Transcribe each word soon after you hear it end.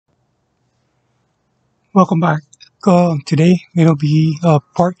Welcome back. Today it'll be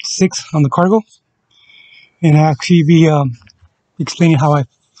part 6 on the cargo, and I'll actually be explaining how I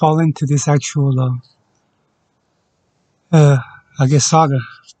fall into this actual, uh, I guess, saga.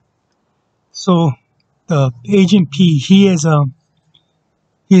 So, the Agent P, he is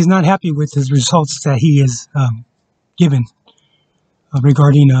not happy with his results that he has given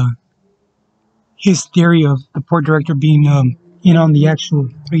regarding his theory of the port director being in on the actual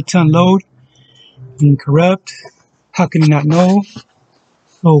 3-ton load, being corrupt. How can he not know?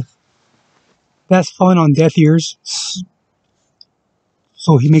 So that's falling on deaf ears.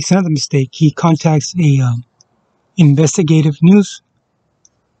 So he makes another mistake. He contacts a investigative news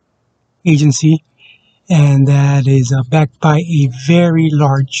agency, and that is backed by a very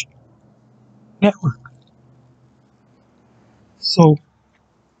large network. So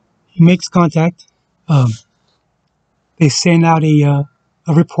he makes contact. Um, they send out a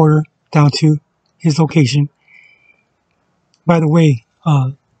reporter down to his location. By the way,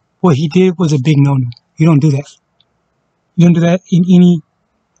 what he did was a big no-no. You don't do that. You don't do that in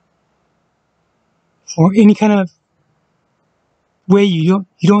for any kind of way. You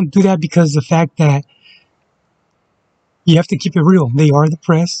don't do that because the fact that you have to keep it real. They are the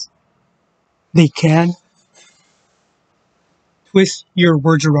press. They can twist your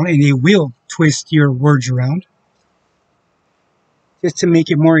words around, and they will twist your words around just to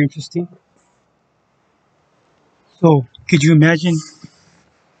make it more interesting. So, could you imagine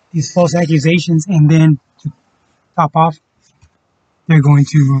these false accusations, and then to top off, they're going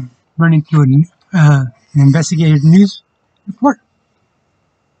to run into an investigative news report?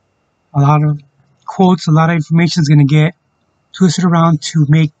 A lot of quotes, a lot of information is going to get twisted around to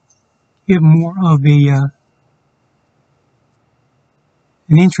make it more of an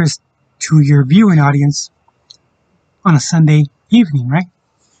interest to your viewing audience on a Sunday evening, right?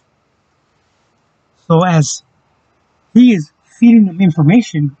 So, as he is feeding them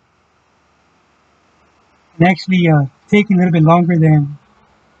information and actually taking a little bit longer than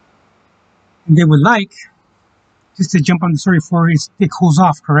they would like, just to jump on the story before it cools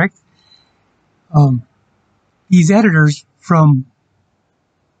off, correct? Um, these editors from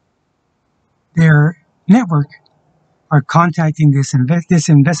their network are contacting this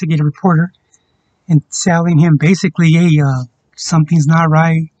investigative reporter and telling him basically, hey, something's not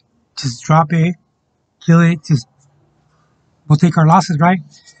right. Just drop it, kill it. Just we'll take our losses, right?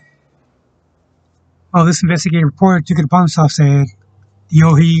 Well, this investigative reporter took it upon himself, said,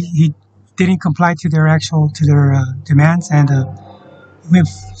 he didn't comply to their demands, and went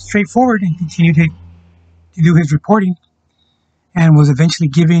straight forward and continued to do his reporting, and was eventually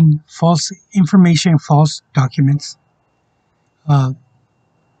given false information, false documents. Uh,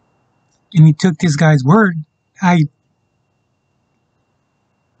 and he took this guy's word.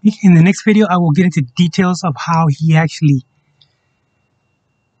 In the next video, I will get into details of how he actually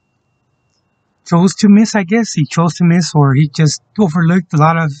chose to miss, I guess. He chose to miss, or he just overlooked a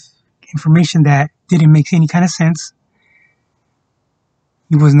lot of information that didn't make any kind of sense.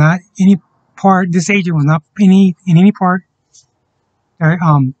 He was not this agent was not in any part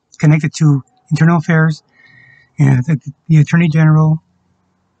connected to internal affairs and the attorney general,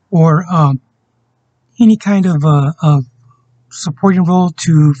 or any kind of supporting role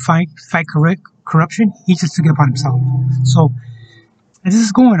to fight corruption. He just took it upon himself. So as this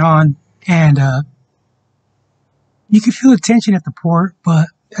is going on, and you can feel the tension at the port, but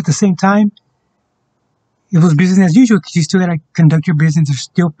at the same time, it was business as usual because you still got to conduct your business. There's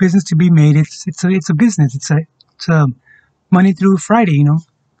still business to be made. It's a business. It's a Monday through Friday, in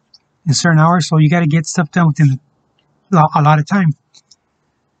certain hours. So you got to get stuff done within a lot of time.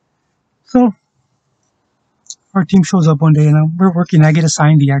 So our team shows up one day, and we're working. I get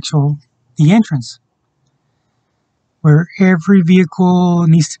assigned the entrance where every vehicle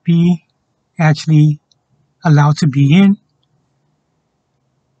needs to be actually allowed to be in.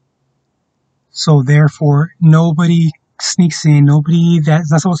 So therefore, nobody sneaks in. Nobody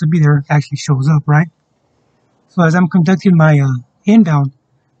that's not supposed to be there actually shows up, right? So as I'm conducting my inbound,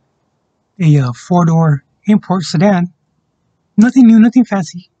 a four-door import sedan, nothing new, nothing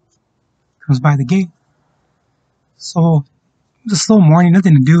fancy, comes by the gate. So it was a slow morning,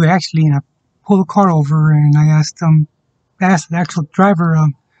 nothing to do actually, and I pull the car over and I asked the actual driver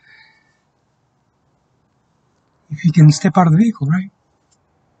if he can step out of the vehicle, right?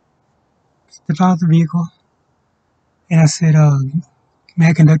 Step out of the vehicle, and I said, "May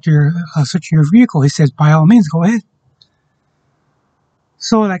I conduct your search of your vehicle?" He says, "By all means, go ahead."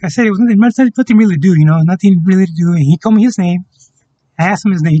 So, like I said, it was nothing really to do, nothing really to do. And he told me his name. I asked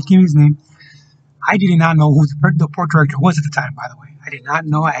him his name. He gave me his name. I did not know who the port director was at the time, by the way. I did not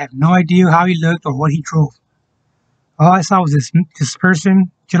know. I had no idea how he looked or what he drove. All I saw was this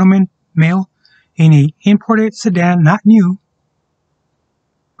person, gentleman, male, in a imported sedan, not new,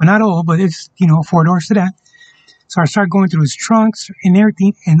 but not old, but it's, a four-door sedan. So I started going through his trunks and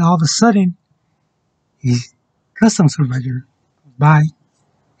everything, and all of a sudden, his customs supervisor goes by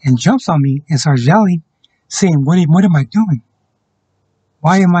and jumps on me and starts yelling, saying, what am I doing?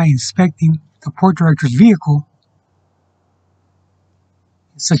 Why am I inspecting the port director's vehicle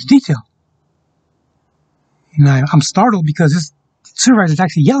in such detail? And I'm startled because this supervisor is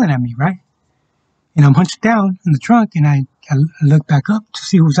actually yelling at me, right? And I'm hunched down in the trunk, and I look back up to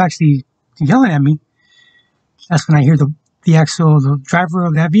see who's actually yelling at me. That's when I hear the driver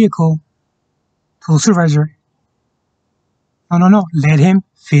of that vehicle told the supervisor, no, let him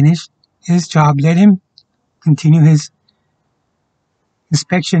finish his job. Let him continue his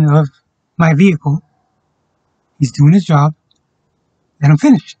inspection of my vehicle. He's doing his job. Let him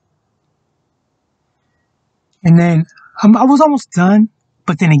finish. And then I was almost done,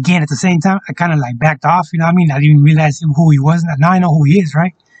 but then again, at the same time, I kind of like backed off, you know what I mean? I didn't realize who he was. Now I know who he is,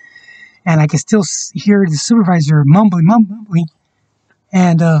 right? And I can still hear the supervisor mumbling.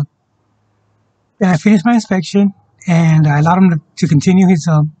 And I finished my inspection, and I allowed him to continue his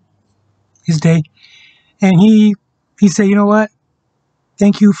day. And he said, you know what?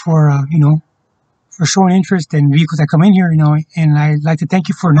 Thank you for, for showing interest in vehicles that come in here, and I'd like to thank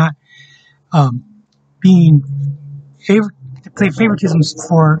you for not being to play favoritisms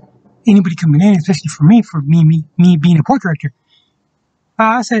for anybody coming in, especially for me being a port director.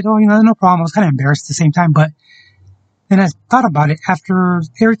 I said, no problem. I was kind of embarrassed at the same time, but then I thought about it after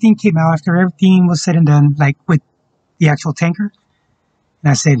everything came out, after everything was said and done, like with the actual tanker. And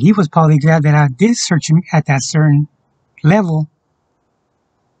I said, he was probably glad that I did search him at that certain level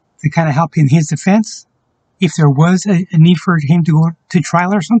to kind of help in his defense. If there was a need for him to go to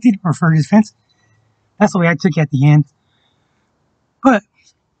trial or something, or for his defense. That's the way I took it at the end. But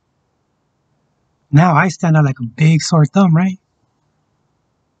now I stand out like a big sore thumb, right?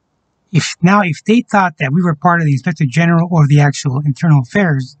 If they thought that we were part of the Inspector General or the actual internal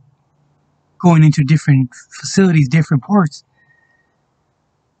affairs going into different facilities, different ports,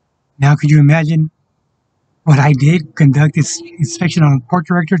 now could you imagine what I did, conduct this inspection on a port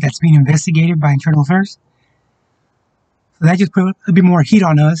director that's being investigated by internal affairs? So that just put a bit more heat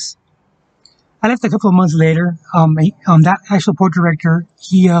on us. I left a couple of months later. That actual port director,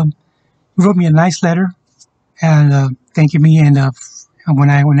 he wrote me a nice letter and thanking me, and when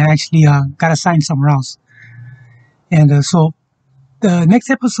I actually got assigned somewhere else. And so the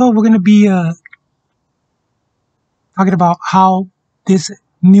next episode, we're going to be talking about how this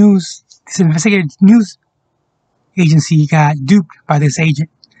investigative news agency got duped by this agent.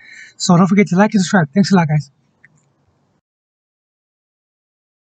 So don't forget to like and subscribe. Thanks a lot, guys.